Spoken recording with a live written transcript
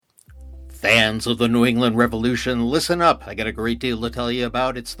Fans of the New England Revolution, listen up. I got a great deal to tell you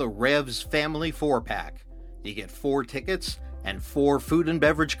about. It's the Revs Family 4-Pack. You get 4 tickets and 4 food and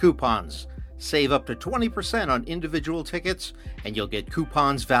beverage coupons. Save up to 20% on individual tickets, and you'll get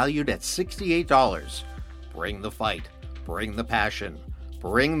coupons valued at $68. Bring the fight. Bring the passion.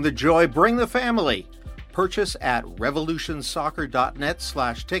 Bring the joy. Bring the family. Purchase at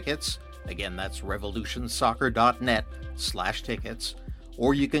revolutionsoccer.net/tickets. Again, that's revolutionsoccer.net/tickets.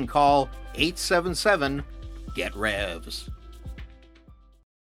 Or you can call 877-GET-REVS.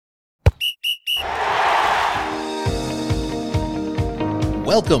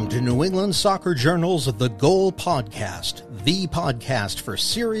 Welcome to New England Soccer Journal's The Goal Podcast, the podcast for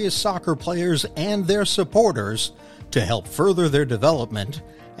serious soccer players and their supporters to help further their development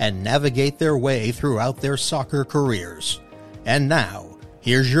and navigate their way throughout their soccer careers. And now,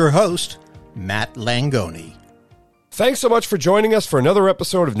 here's your host, Matt Langoni. Thanks so much for joining us for another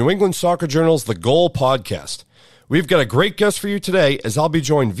episode of New England Soccer Journal's The Goal Podcast. We've got a great guest for you today, as I'll be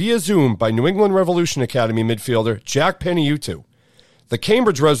joined via Zoom by New England Revolution Academy midfielder Jack Panayotou. The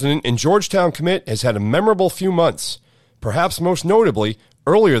Cambridge resident and Georgetown commit has had a memorable few months. Perhaps most notably,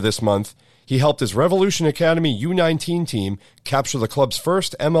 earlier this month, he helped his Revolution Academy U19 team capture the club's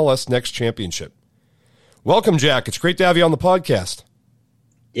first MLS NEXT championship. Welcome, Jack. It's great to have you on the podcast.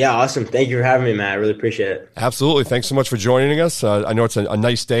 Yeah, awesome. Thank you for having me, Matt. I really appreciate it. Absolutely. Thanks so much for joining us. I know it's a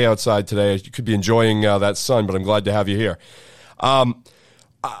nice day outside today. You could be enjoying that sun, but I'm glad to have you here. I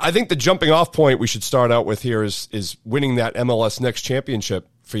think the jumping off point we should start out with here is winning that MLS NEXT championship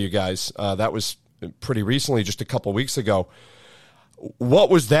for you guys. That was pretty recently, just a couple weeks ago. What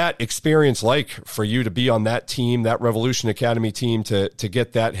was that experience like for you to be on that team, that Revolution Academy team, to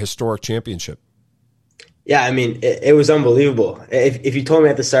get that historic championship? Yeah, I mean, it was unbelievable. If you told me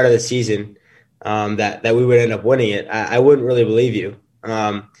at the start of the season that we would end up winning it, I wouldn't really believe you.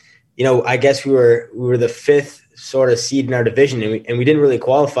 I guess we were the 5th sort of seed in our division, and we didn't really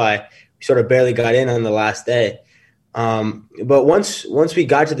qualify. We sort of barely got in on the last day. But once we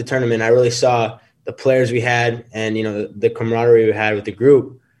got to the tournament, I really saw the players we had and, the camaraderie we had with the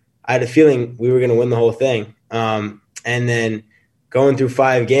group. I had a feeling we were going to win the whole thing. And then going through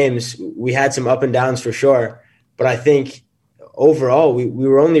 5 games, we had some up and downs for sure. But I think overall, we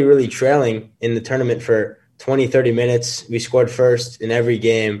were only really trailing in the tournament for 20, 30 minutes. We scored first in every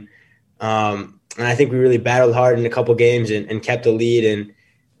game. And I think we really battled hard in a couple games and kept the lead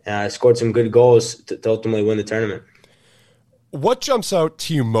and scored some good goals to ultimately win the tournament. What jumps out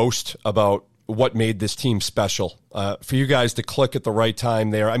to you most about what made this team special for you guys to click at the right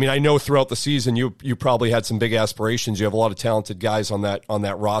time there? I mean, I know throughout the season you probably had some big aspirations. You have a lot of talented guys on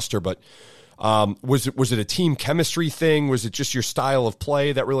that roster, but was it a team chemistry thing? Was it just your style of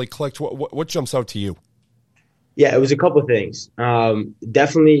play that really clicked? What jumps out to you? Yeah, it was a couple of things.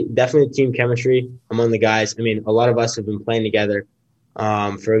 Definitely team chemistry among the guys. I mean, a lot of us have been playing together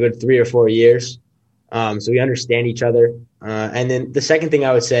for a good 3 or 4 years, so we understand each other. And then the second thing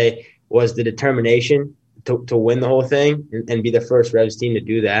I would say was the determination to win the whole thing and be the first Revs team to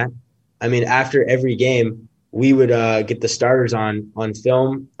do that. I mean, after every game, we would get the starters on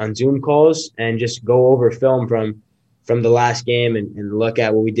film, on Zoom calls, and just go over film from the last game and look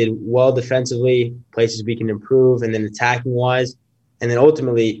at what we did well defensively, places we can improve, and then attacking-wise. And then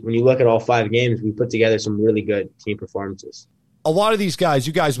ultimately, when you look at all 5 games, we put together some really good team performances. A lot of these guys,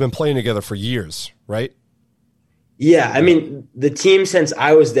 you guys have been playing together for years, right? Yeah, I mean, the team since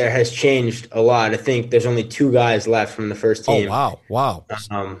I was there has changed a lot. I think there's only 2 guys left from the first team. Oh, wow.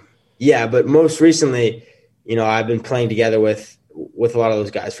 Yeah, but most recently, I've been playing together with a lot of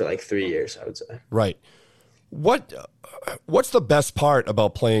those guys for like 3 years, I would say. Right. What's the best part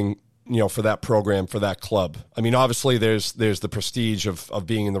about playing, for that program, for that club? I mean, obviously there's the prestige of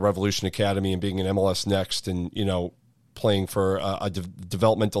being in the Revolution Academy and being in MLS Next and, playing for a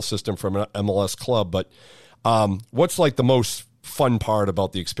developmental system from an MLS club, but what's like the most fun part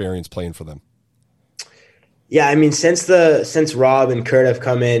about the experience playing for them? Yeah, I mean, since Rob and Kurt have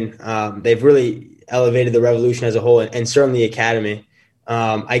come in, they've really elevated the Revolution as a whole, and certainly the academy.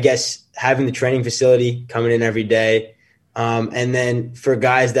 I guess having the training facility coming in every day, and then for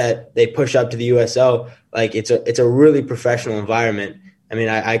guys that they push up to the USO, like it's a really professional environment. I mean,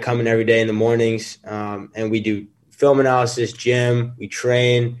 I come in every day in the mornings, and we do film analysis, gym, we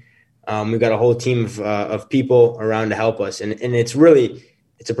train. We've got a whole team of people around to help us, and it's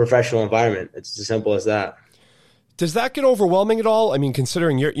a professional environment. It's as simple as that. Does that get overwhelming at all? I mean,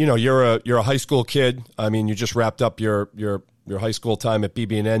 considering you're a high school kid. I mean, you just wrapped up your high school time at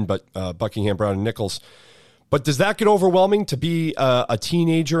BB&N, but Buckingham, Brown and Nichols. But does that get overwhelming to be a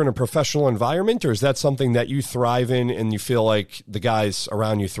teenager in a professional environment, or is that something that you thrive in and you feel like the guys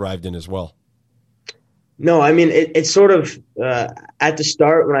around you thrived in as well? No, I mean, it's sort of at the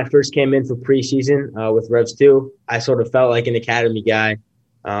start when I first came in for preseason with Revs 2, I sort of felt like an academy guy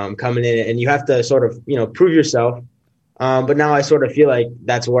coming in, and you have to sort of, prove yourself. But now I sort of feel like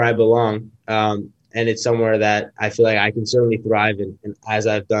that's where I belong. And it's somewhere that I feel like I can certainly thrive in, and as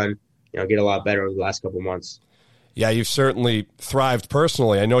I've done, get a lot better over the last couple of months. Yeah, you've certainly thrived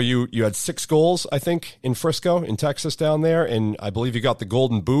personally. I know you had 6 goals, I think, in Frisco, in Texas down there, and I believe you got the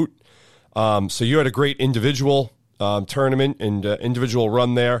Golden Boot. So you had a great individual tournament and individual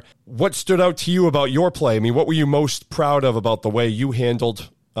run there. What stood out to you about your play? I mean, what were you most proud of about the way you handled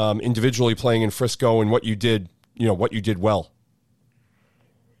individually playing in Frisco and what you did, what you did well?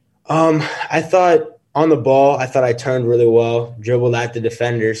 I thought on the ball, I turned really well, dribbled at the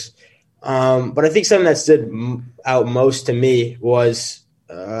defenders. But I think something that stood out most to me was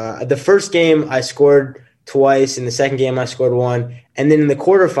the first game I scored twice. In the second game, I scored 1. And then in the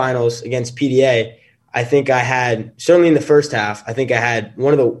quarterfinals against PDA, I think I had, certainly in the first half, I think I had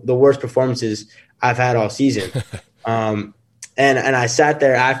one of the worst performances I've had all season. And I sat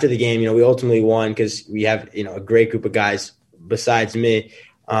there after the game. We ultimately won because we have, a great group of guys besides me.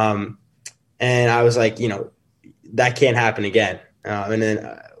 And I was like, that can't happen again. And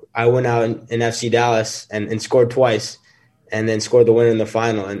then I went out in FC Dallas and scored twice and then scored the winner in the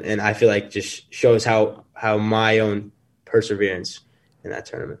final. And I feel like just shows how my own perseverance in that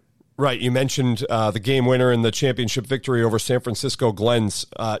tournament. Right. You mentioned the game winner in the championship victory over San Francisco Glens.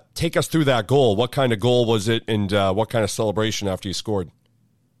 Take us through that goal. What kind of goal was it, and what kind of celebration after you scored?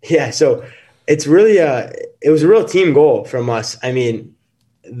 Yeah, so it's really it was a real team goal from us. I mean,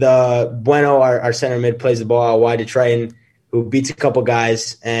 the Bueno, our center mid, plays the ball out wide to Triton, who beats a couple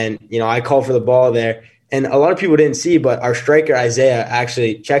guys, and I call for the ball there. And a lot of people didn't see, but our striker Isaiah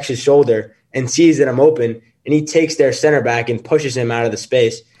actually checks his shoulder and sees that I'm open, and he takes their center back and pushes him out of the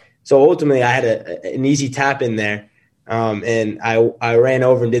space. So ultimately, I had an easy tap in there, and I ran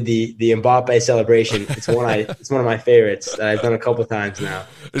over and did the Mbappe celebration. It's one of my favorites that I've done a couple times now.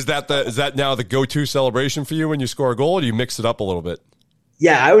 Is that now the go-to celebration for you when you score a goal, or do you mix it up a little bit?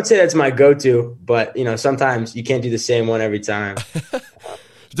 Yeah, I would say that's my go-to, but sometimes you can't do the same one every time.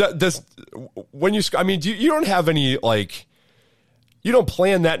 You don't have any you don't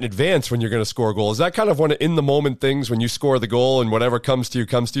plan that in advance when you're going to score a goal. Is that kind of one of in the moment things when you score the goal and whatever comes to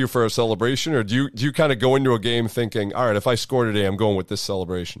you for a celebration, or do you kind of go into a game thinking, all right, if I score today, I'm going with this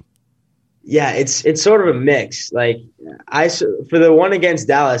celebration? Yeah, it's sort of a mix. Like for the one against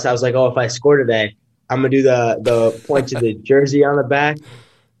Dallas, I was like, if I score today, I'm gonna do the point to the jersey on the back.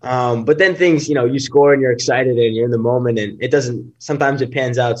 But then things, you score and you're excited and you're in the moment, and it doesn't. Sometimes it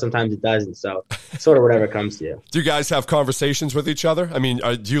pans out, sometimes it doesn't. So sort of whatever comes to you. Do you guys have conversations with each other? I mean,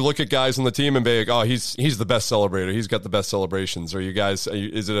 do you look at guys on the team and be like, "Oh, he's the best celebrator. He's got the best celebrations." Or is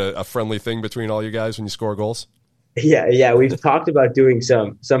it a friendly thing between all you guys when you score goals? Yeah. We've talked about doing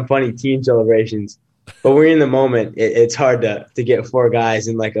some funny team celebrations. But when you're in the moment, it's hard to get 4 guys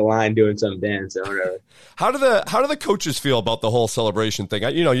in like a line doing some dance or whatever. How do the coaches feel about the whole celebration thing?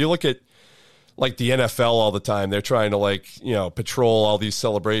 You look at like the NFL all the time. They're trying to patrol all these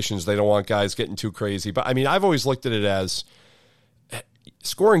celebrations. They don't want guys getting too crazy. But I mean, I've always looked at it as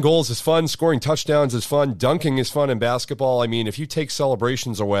scoring goals is fun, scoring touchdowns is fun, dunking is fun in basketball. I mean, if you take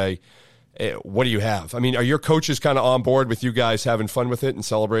celebrations away, what do you have? I mean, are your coaches kind of on board with you guys having fun with it and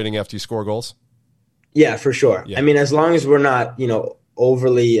celebrating after you score goals? Yeah, for sure. Yeah. I mean, as long as we're not,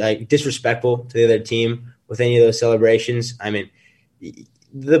 overly disrespectful to the other team with any of those celebrations. I mean,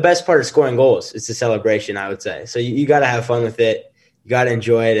 the best part of scoring goals is the celebration, I would say. So you got to have fun with it. You got to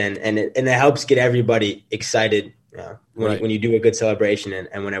enjoy it, and it helps get everybody excited when you do a good celebration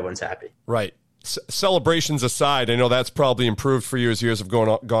and when everyone's happy. Right. Celebrations aside, I know that's probably improved for you as years have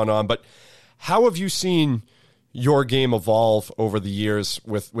gone on, but how have you seen your game evolve over the years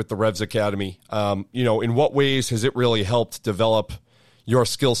with the Revs Academy? In what ways has it really helped develop your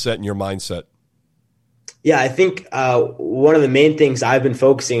skill set and your mindset? Yeah, I think one of the main things I've been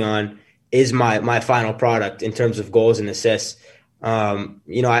focusing on is my final product in terms of goals and assists.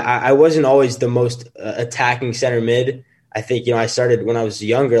 I wasn't always the most attacking center mid. I think, I started when I was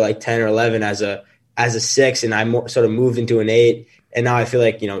younger, like 10 or 11 as a 6, and I sort of moved into an 8. And now I feel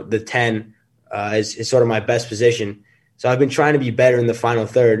like, the 10 is sort of my best position. So I've been trying to be better in the final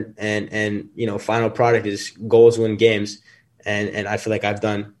third, and final product is goals win games. And I feel like I've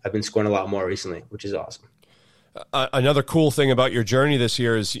been scoring a lot more recently, which is awesome. Another cool thing about your journey this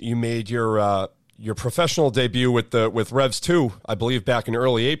year is you made your professional debut with Revs 2, I believe back in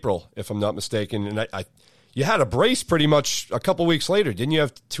early April, if I'm not mistaken. And you had a brace pretty much a couple weeks later. Didn't you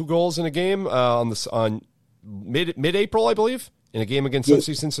have 2 goals in a game on mid-April, I believe, in a game against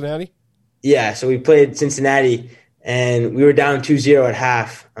FC Cincinnati? Yeah, so we played Cincinnati, and we were down 2-0 at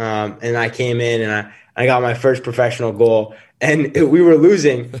half, and I came in, and I got my first professional goal. And we were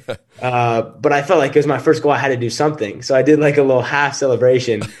losing, but I felt like it was my first goal. I had to do something. So I did like a little half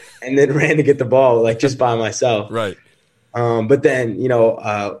celebration and then ran to get the ball, like just by myself. Right. But then,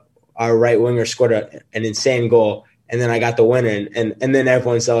 our right winger scored an insane goal. And then I got the winner, and then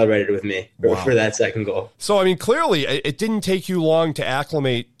everyone celebrated with me for that second goal. So, I mean, clearly it didn't take you long to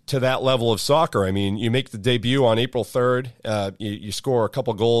acclimate to that level of soccer. I mean, you make the debut on April 3rd. You score a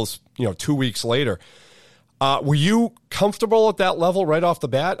couple goals, 2 weeks later. Were you comfortable at that level right off the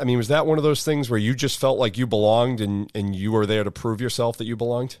bat? I mean, was that one of those things where you just felt like you belonged and you were there to prove yourself that you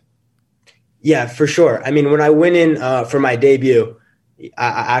belonged? Yeah, for sure. I mean, when I went in for my debut,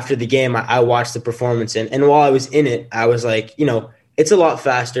 after the game, I watched the performance. And while I was in it, I was like, it's a lot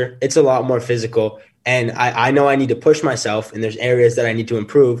faster. It's a lot more physical. And I know I need to push myself, and there's areas that I need to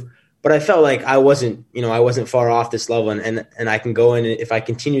improve. But I felt like I wasn't far off this level. And I can go in, and if I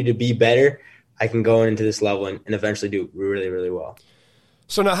continue to be better, I can go into this level and eventually do really, really well.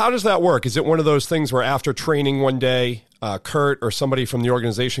 So now how does that work? Is it one of those things where after training one day, Kurt or somebody from the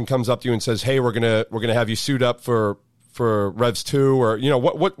organization comes up to you and says, hey, we're gonna have you suit up for Revs 2? Or,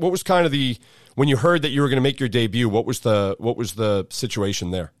 what was kind of when you heard that you were going to make your debut, what was the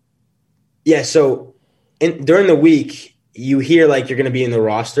situation there? Yeah. So during the week, you hear like you're going to be in the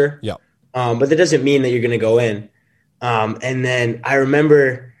roster. Yeah. But that doesn't mean that you're going to go in. And then I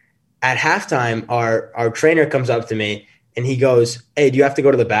remember at halftime, our trainer comes up to me and he goes, hey, do you have to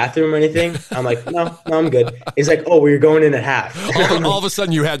go to the bathroom or anything? I'm like, no, I'm good. He's like, oh, well, you're going in at half. All of a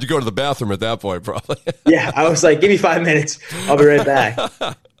sudden you had to go to the bathroom at that point, probably. Yeah, I was like, give me 5 minutes. I'll be right back.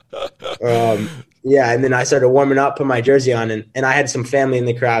 Yeah, and then I started warming up, put my jersey on, and I had some family in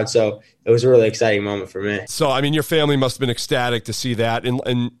the crowd, so it was a really exciting moment for me. So, I mean, your family must have been ecstatic to see that,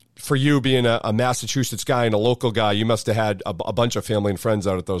 and for you being a Massachusetts guy and a local guy, you must have had a bunch of family and friends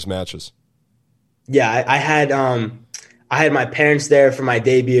out at those matches. Yeah, I had my parents there for my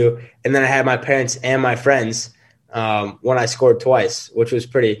debut, and then I had my parents and my friends when I scored twice, which was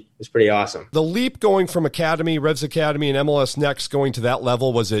pretty awesome. The leap going from Academy, Revs Academy, and MLS Next going to that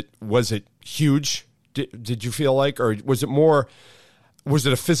level, was it huge? Did you feel like, or was it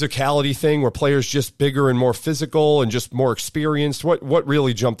a physicality thing where players just bigger and more physical and just more experienced? What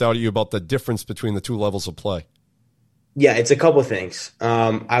really jumped out at you about the difference between the two levels of play? Yeah, it's a couple things.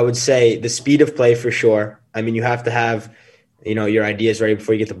 I would say the speed of play for sure. I mean, you have to have, your ideas ready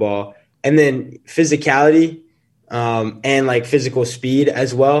before you get the ball. And then physicality and like physical speed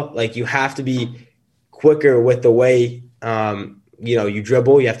as well. Like you have to be quicker with the way, you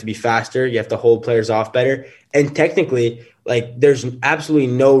dribble. You have to be faster. You have to hold players off better. And technically, like there's absolutely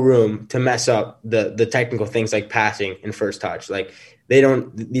no room to mess up the technical things like passing and first touch. Like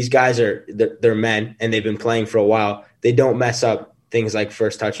these guys they're men and they've been playing for a while. They don't mess up things like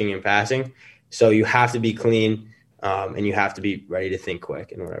first touching and passing. So you have to be clean and you have to be ready to think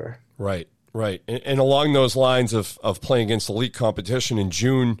quick and whatever. Right. And along those lines of playing against elite competition in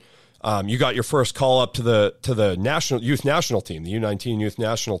June, you got your first call up to the youth national team, the U19 youth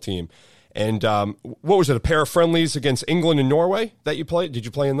national team. And what was it, a pair of friendlies against England and Norway that you played? Did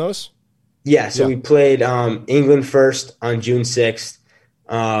you play in those? Yeah, so we played England first on June 6th,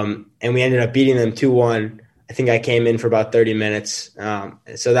 and we ended up beating them 2-1. I think I came in for about 30 minutes.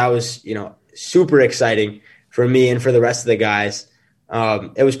 So that was, super exciting for me and for the rest of the guys.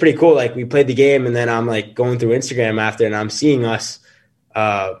 It was pretty cool. Like we played the game and then I'm like going through Instagram after and I'm seeing us,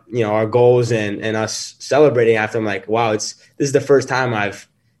 our goals and us celebrating after. I'm like, wow, this is the first time I've,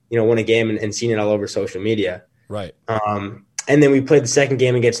 won a game and seen it all over social media. Right. And then we played the second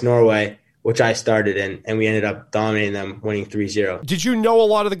game against Norway, which I started in, and we ended up dominating them, winning 3-0. Did you know a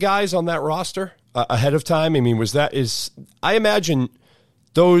lot of the guys on that roster ahead of time? I mean, I imagine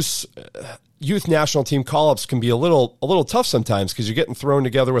those youth national team call-ups can be a little tough sometimes because you're getting thrown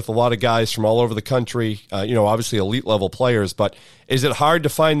together with a lot of guys from all over the country, obviously elite level players, but is it hard to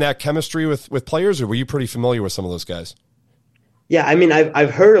find that chemistry with players, or were you pretty familiar with some of those guys? Yeah, I mean,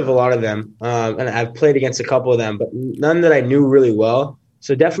 I've heard of a lot of them, and I've played against a couple of them, but none that I knew really well.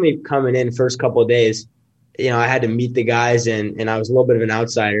 So definitely coming in first couple of days, I had to meet the guys, and I was a little bit of an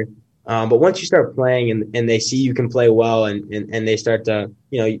outsider. But once you start playing and they see you can play well and they start to,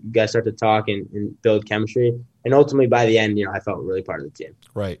 you guys start to talk and build chemistry. And ultimately by the end, I felt really part of the team.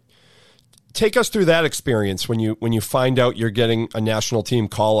 Right. Take us through that experience when you find out you're getting a national team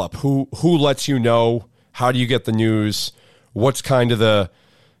call up. Who lets you know? How do you get the news? What's kind of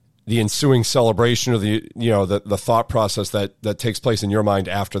the ensuing celebration or the thought process that takes place in your mind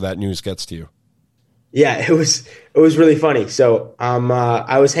after that news gets to you? Yeah, it was really funny. So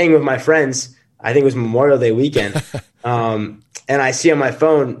I was hanging with my friends. I think it was Memorial Day weekend, and I see on my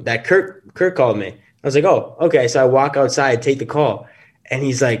phone that Kurt called me. I was like, oh, okay. So I walk outside, take the call, and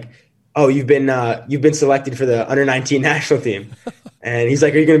he's like, oh, you've been selected for the under-19 national team. And he's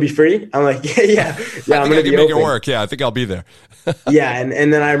like, are you going to be free? I'm like, yeah, I'm going to be make open. it work. Yeah, I think I'll be there. Yeah,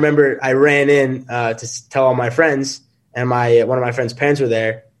 and then I remember I ran in to tell all my friends, and one of my friends' parents were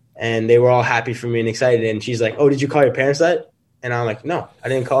there, and they were all happy for me and excited. And she's like, oh, did you call your parents that? And I'm like, no, I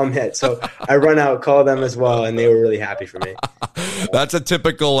didn't call them yet. So I run out, call them as well, and they were really happy for me. That's a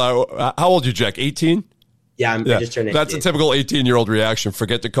typical, how old are you, Jack, 18? Yeah, I just turned 18. That's a typical 18-year-old reaction.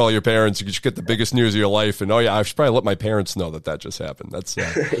 Forget to call your parents. You just get the biggest news of your life. And, oh, yeah, I should probably let my parents know that just happened. That's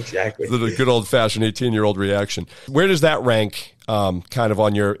exactly the good old-fashioned 18-year-old reaction. Where does that rank kind of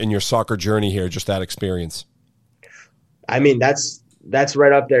in your soccer journey here, just that experience? I mean, that's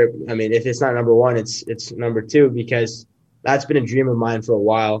right up there. I mean, if it's not number one, it's number two, because that's been a dream of mine for a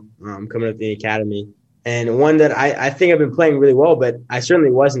while, coming up to the academy. And one that I think I've been playing really well, but I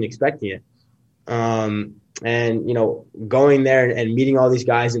certainly wasn't expecting it. And, going there and meeting all these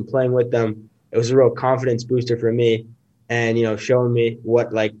guys and playing with them, it was a real confidence booster for me and, showing me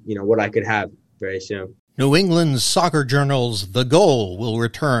what I could have very soon. New England's Soccer Journal's The Goal will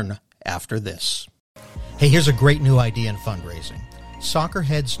return after this. Hey, here's a great new idea in fundraising.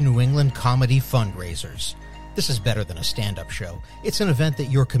 Soccerhead's New England Comedy Fundraisers. This is better than a stand-up show. It's an event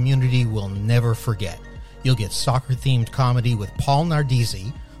that your community will never forget. You'll get soccer-themed comedy with Paul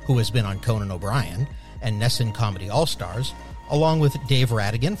Nardizzi, who has been on Conan O'Brien, and Nessun Comedy All-Stars, along with Dave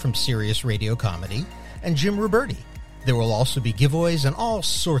Radigan from Sirius Radio Comedy, and Jim Roberti. There will also be giveaways and all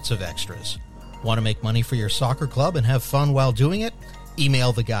sorts of extras. Want to make money for your soccer club and have fun while doing it?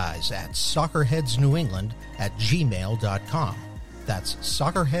 Email the guys at soccerheadsnewengland@gmail.com. That's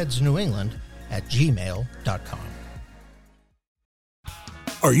soccerheadsnewengland@gmail.com.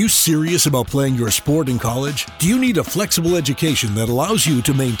 Are you serious about playing your sport in college? Do you need a flexible education that allows you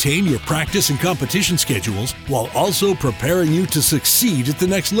to maintain your practice and competition schedules while also preparing you to succeed at the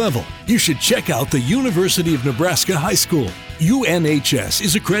next level? You should check out the University of Nebraska High School. UNHS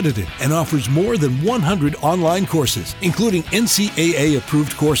is accredited and offers more than 100 online courses, including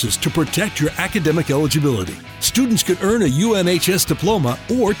NCAA-approved courses to protect your academic eligibility. Students could earn a UNHS diploma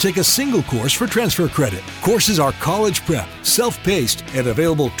or take a single course for transfer credit. Courses are college prep, self-paced, and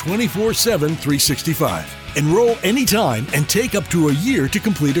available 24/7, 365. Enroll anytime and take up to a year to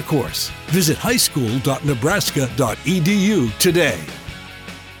complete a course. Visit highschool.nebraska.edu today.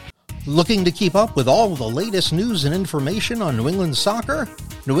 Looking to keep up with all the latest news and information on New England soccer?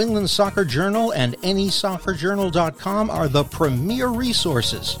 New England Soccer Journal and AnySoccerJournal.com are the premier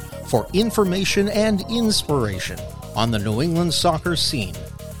resources for information and inspiration on the New England soccer scene.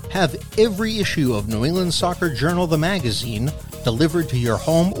 Have every issue of New England Soccer Journal, the magazine, delivered to your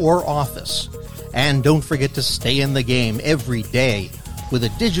home or office. And don't forget to stay in the game every day with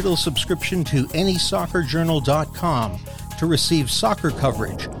a digital subscription to AnySoccerJournal.com to receive soccer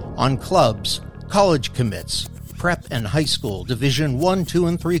coverage on clubs, college commits, prep and high school, Division 1, 2,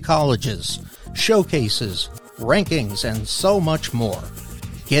 and 3 colleges, showcases, rankings, and so much more.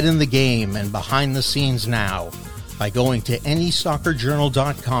 Get in the game and behind the scenes now by going to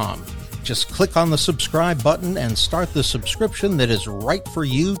AnySoccerJournal.com. Just click on the subscribe button and start the subscription that is right for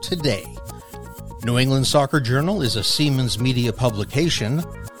you today. New England Soccer Journal is a Siemens Media publication.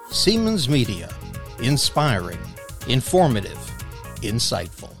 Siemens Media. Inspiring. Informative.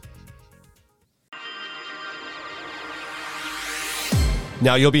 Insightful.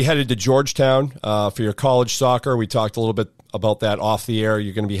 Now, you'll be headed to Georgetown for your college soccer. We talked a little bit about that off the air.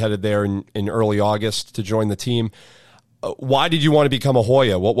 You're going to be headed there in early August to join the team. Why did you want to become a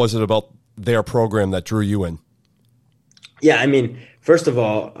Hoya? What was it about their program that drew you in? Yeah, I mean, first of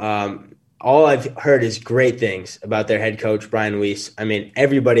all I've heard is great things about their head coach, Brian Weiss. I mean,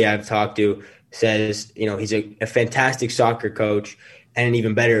 everybody I've talked to says, he's a fantastic soccer coach and an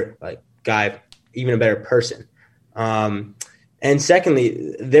even better guy, even a better person. And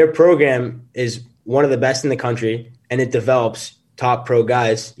secondly, their program is one of the best in the country, and it develops top pro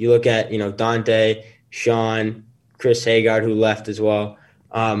guys. You look at, Dante, Sean, Chris Hagard, who left as well,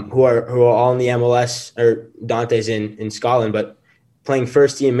 who are all in the MLS, or Dante's in Scotland, but playing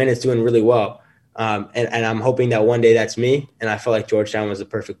first team minutes, doing really well. And I'm hoping that one day that's me, and I felt like Georgetown was the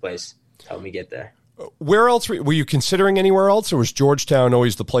perfect place to help me get there. Where else were you considering anywhere else, or was Georgetown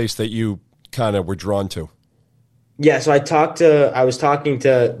always the place that you kind of were drawn to? Yeah, so I was talking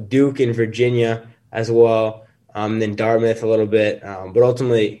to Duke in Virginia as well. then Dartmouth a little bit. But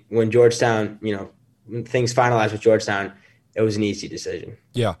ultimately, when Georgetown, when things finalized with Georgetown, it was an easy decision.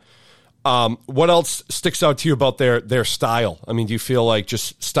 Yeah. What else sticks out to you about their style? I mean, do you feel like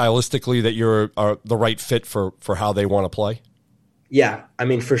just stylistically that you're the right fit for how they want to play? Yeah, I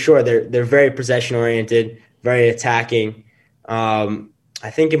mean, for sure. They're very possession oriented, very attacking. I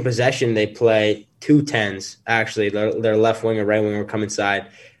think in possession they play 2 10s. Actually, their left wing and right wing will come inside,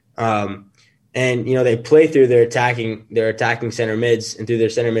 and they play through their attacking center mids and through their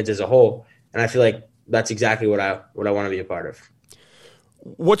center mids as a whole. And I feel like that's exactly what I want to be a part of.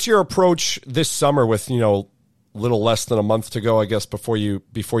 What's your approach this summer with a little less than a month to go, I guess, before you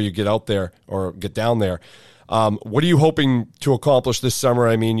get out there or get down there? What are you hoping to accomplish this summer?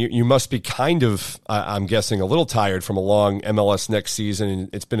 I mean, you must be kind of, I'm guessing, a little tired from a long MLS next season, and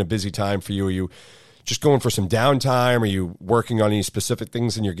it's been a busy time for you. Are you just going for some downtime? Are you working on any specific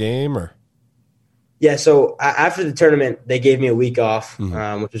things in your game? Or? Yeah, so after the tournament, they gave me a week off,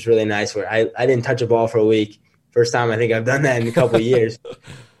 which was really nice, where I didn't touch a ball for a week. First time I think I've done that in a couple of years.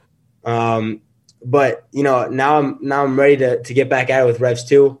 But, now I'm ready to get back at it with Revs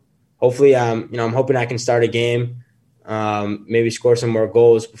 2. Hopefully, I'm hoping I can start a game, maybe score some more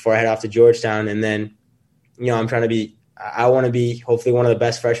goals before I head off to Georgetown. And then, I want to be hopefully one of the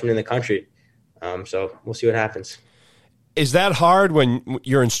best freshmen in the country. So we'll see what happens. Is that hard when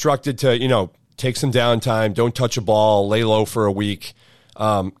you're instructed to, take some downtime, don't touch a ball, lay low for a week?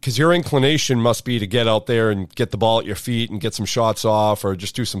 Because your inclination must be to get out there and get the ball at your feet and get some shots off or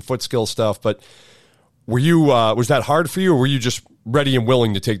just do some foot skill stuff. But were you was that hard for you, or were you just ready and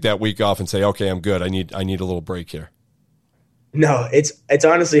willing to take that week off and say, okay, I'm good. I need a little break here? No, it's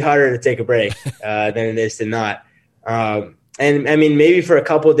honestly harder to take a break than it is to not. And I mean, maybe for a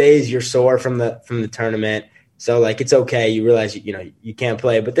couple of days you're sore from the tournament, so like it's okay. You realize you can't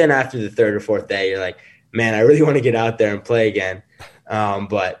play, but then after the third or fourth day, you're like, man, I really want to get out there and play again.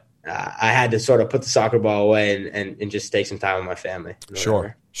 But I had to sort of put the soccer ball away and just take some time with my family.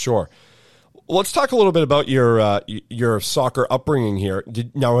 Sure. Well, let's talk a little bit about your soccer upbringing here.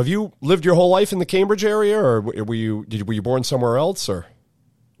 Now, have you lived your whole life in the Cambridge area, or were you born somewhere else? Or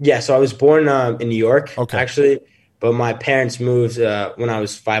yeah, so I was born in New York, actually, but my parents moved when I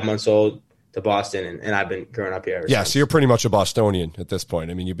was 5 months old to Boston, and I've been growing up here ever since. So you're pretty much a Bostonian at this point.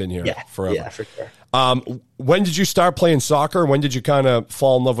 I mean, you've been here forever. Yeah, for sure. When did you start playing soccer? When did you kind of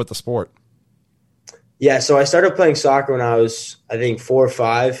fall in love with the sport? Yeah, so I started playing soccer when I was, I think, 4 or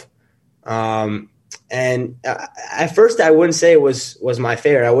 5. And at first I wouldn't say it was my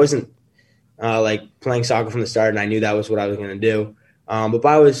favorite. I wasn't like playing soccer from the start, and I knew that was what I was going to do. But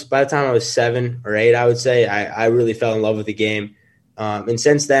by the time I was 7 or 8, I would say I really fell in love with the game. And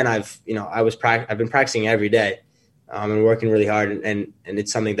since then I've been practicing every day, and working really hard, and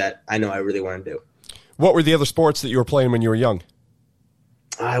it's something that I know I really want to do. What were the other sports that you were playing when you were young?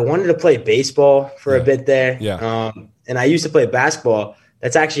 I wanted to play baseball for a bit there. Yeah. And I used to play basketball.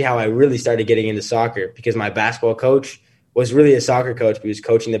 That's actually how I really started getting into soccer, because my basketball coach was really a soccer coach. He was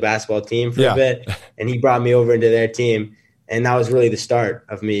coaching the basketball team for a bit, and he brought me over into their team. And that was really the start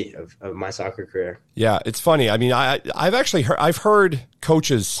of my soccer career. Yeah, it's funny. I mean, I've heard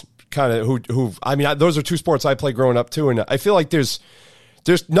coaches kind of those are two sports I played growing up too, and I feel like there's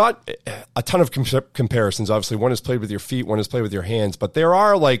not a ton of comparisons. Obviously, one is played with your feet, one is played with your hands, but there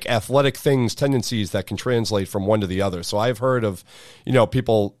are like athletic tendencies that can translate from one to the other. So I've heard of,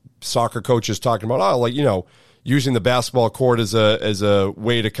 people, soccer coaches talking about, using the basketball court as a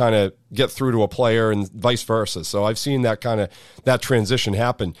way to kind of get through to a player and vice versa. So I've seen that transition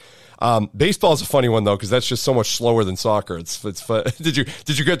happen. Baseball is a funny one though, because that's just so much slower than soccer. It's did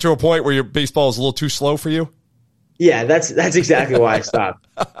you get to a point where your baseball is a little too slow for you? Yeah, that's exactly why I stopped.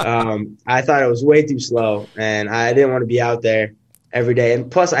 I thought it was way too slow, and I didn't want to be out there every day. And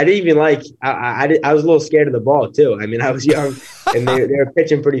plus, I didn't even I was a little scared of the ball too. I mean, I was young, and they were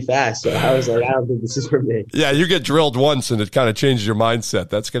pitching pretty fast, so I was like, I don't think this is for me. Yeah, you get drilled once, and it kind of changes your mindset.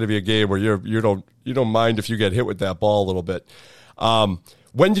 That's going to be a game where you don't mind if you get hit with that ball a little bit.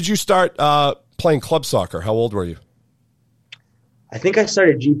 When did you start playing club soccer? How old were you? I think I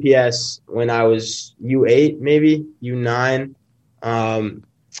started GPS when I was U8, maybe U9. And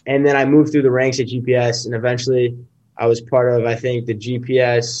then I moved through the ranks at GPS, and eventually I was part of, I think, the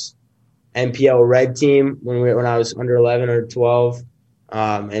GPS NPL Red team when I was under 11 or 12.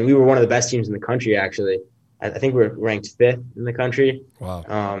 And we were one of the best teams in the country, actually. I think we were ranked 5th in the country.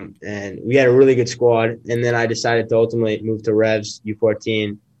 Wow. And we had a really good squad. And then I decided to ultimately move to Revs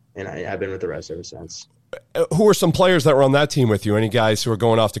U14, and I've been with the Revs ever since. Who are some players that were on that team with you? Any guys who are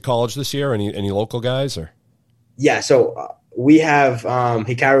going off to college this year? Any local guys? Or? Yeah, so we have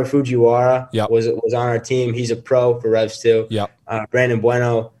Hikaru Fujiwara Yep. was on our team. He's a pro for Revs too. Yep. Brandon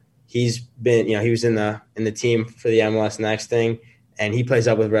Bueno, he's been, he was in the team for the MLS Next thing, and he plays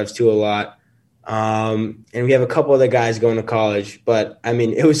up with Revs 2 a lot. And we have a couple other guys going to college, but I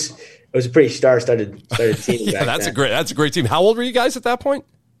mean, it was a pretty star-studded team. Yeah, that's a great team. How old were you guys at that point?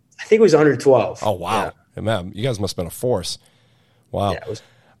 I think it was under 12. Oh wow, yeah. Man, you guys must have been a force. Wow. Yeah, it was.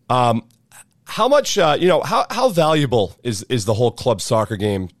 How much, how valuable is the whole club soccer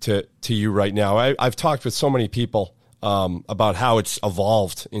game to you right now? I've talked with so many people about how it's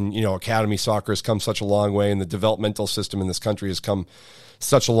evolved, and academy soccer has come such a long way, and the developmental system in this country has come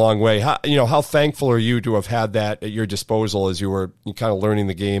such a long way. How thankful are you to have had that at your disposal as you were kind of learning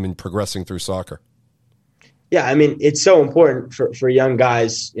the game and progressing through soccer? Yeah, I mean, it's so important for young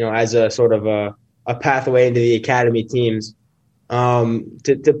guys, as a sort of a pathway into the academy teams,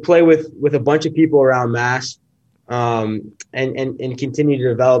 to play with a bunch of people around Mass, and continue to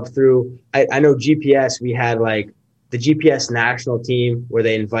develop through. I know GPS. We had like the GPS national team where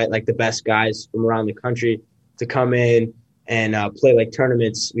they invite like the best guys from around the country to come in and play like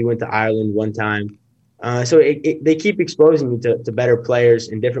tournaments. We went to Ireland one time. So they keep exposing you to better players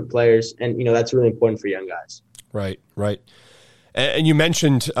and different players. And, that's really important for young guys. Right. And you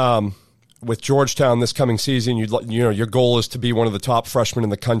mentioned with Georgetown this coming season, your goal is to be one of the top freshmen in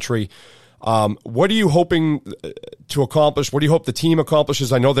the country. What are you hoping to accomplish? What do you hope the team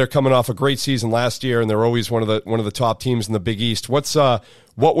accomplishes? I know they're coming off a great season last year, and they're always one of the top teams in the Big East. What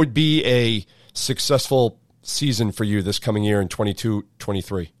would be a successful season for you this coming year in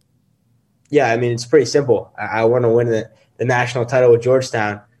 22-23? Yeah, I mean, it's pretty simple. I want to win the national title with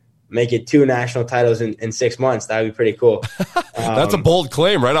Georgetown, make it 2 national titles in 6 months. That would be pretty cool. That's a bold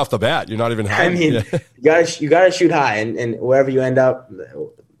claim right off the bat. You're not even high. I mean, you gotta shoot high, and wherever you end up,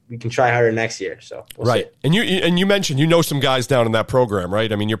 we can try harder next year. So we'll see. And you mentioned some guys down in that program,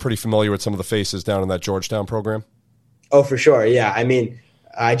 right? I mean, you're pretty familiar with some of the faces down in that Georgetown program. Oh, for sure. Yeah, I mean,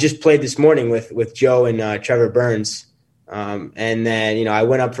 I just played this morning with Joe and Trevor Burns. And then, I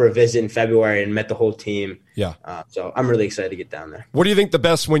went up for a visit in February and met the whole team. Yeah. So I'm really excited to get down there. What do you think the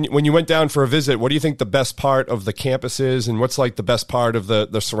best, when you went down for a visit, what do you think the best part of the campus is, and what's like the best part of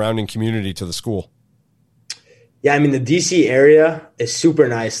the surrounding community to the school? Yeah, I mean, the DC area is super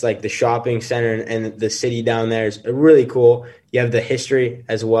nice. Like the shopping center and the city down there is really cool. You have the history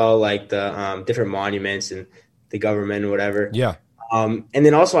as well, like the different monuments and the government and whatever. Yeah. And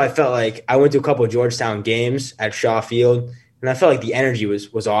then also I felt like I went to a couple of Georgetown games at Shaw Field, and I felt like the energy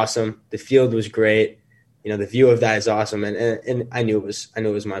was awesome. The field was great. The view of that is awesome. And I knew it was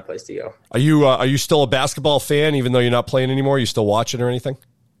my place to go. Are you still a basketball fan, even though you're not playing anymore? You still watch it or anything?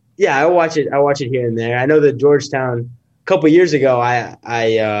 Yeah, I watch it here and there. I know that Georgetown a couple of years ago, I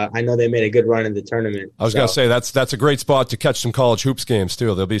know they made a good run in the tournament. I was going to say that's a great spot to catch some college hoops games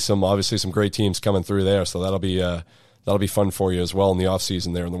too. There'll be obviously some great teams coming through there, so that'll be fun for you as well in the off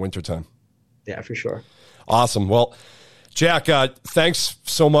season there in the wintertime. Yeah, for sure. Awesome. Well, Jack, thanks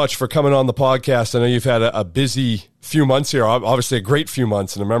so much for coming on the podcast. I know you've had a busy few months here, obviously a great few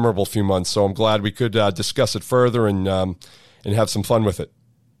months and a memorable few months. So I'm glad we could discuss it further and have some fun with it.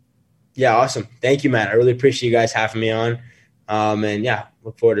 Yeah, awesome. Thank you, Matt. I really appreciate you guys having me on. And yeah,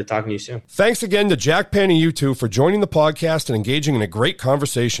 look forward to talking to you soon. Thanks again to Jack Panayotou for joining the podcast and engaging in a great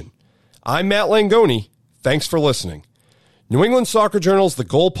conversation. I'm Matt Langoni. Thanks for listening. New England Soccer Journal's The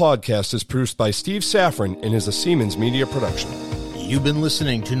Goal Podcast is produced by Steve Safran and is a Siemens Media production. You've been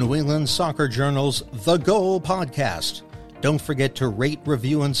listening to New England Soccer Journal's The Goal Podcast. Don't forget to rate,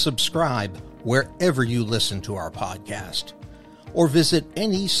 review, and subscribe wherever you listen to our podcast. Or visit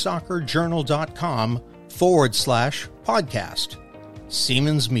anysoccerjournal.com/podcast.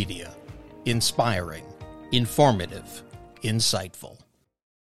 Siemens Media. Inspiring, informative, insightful.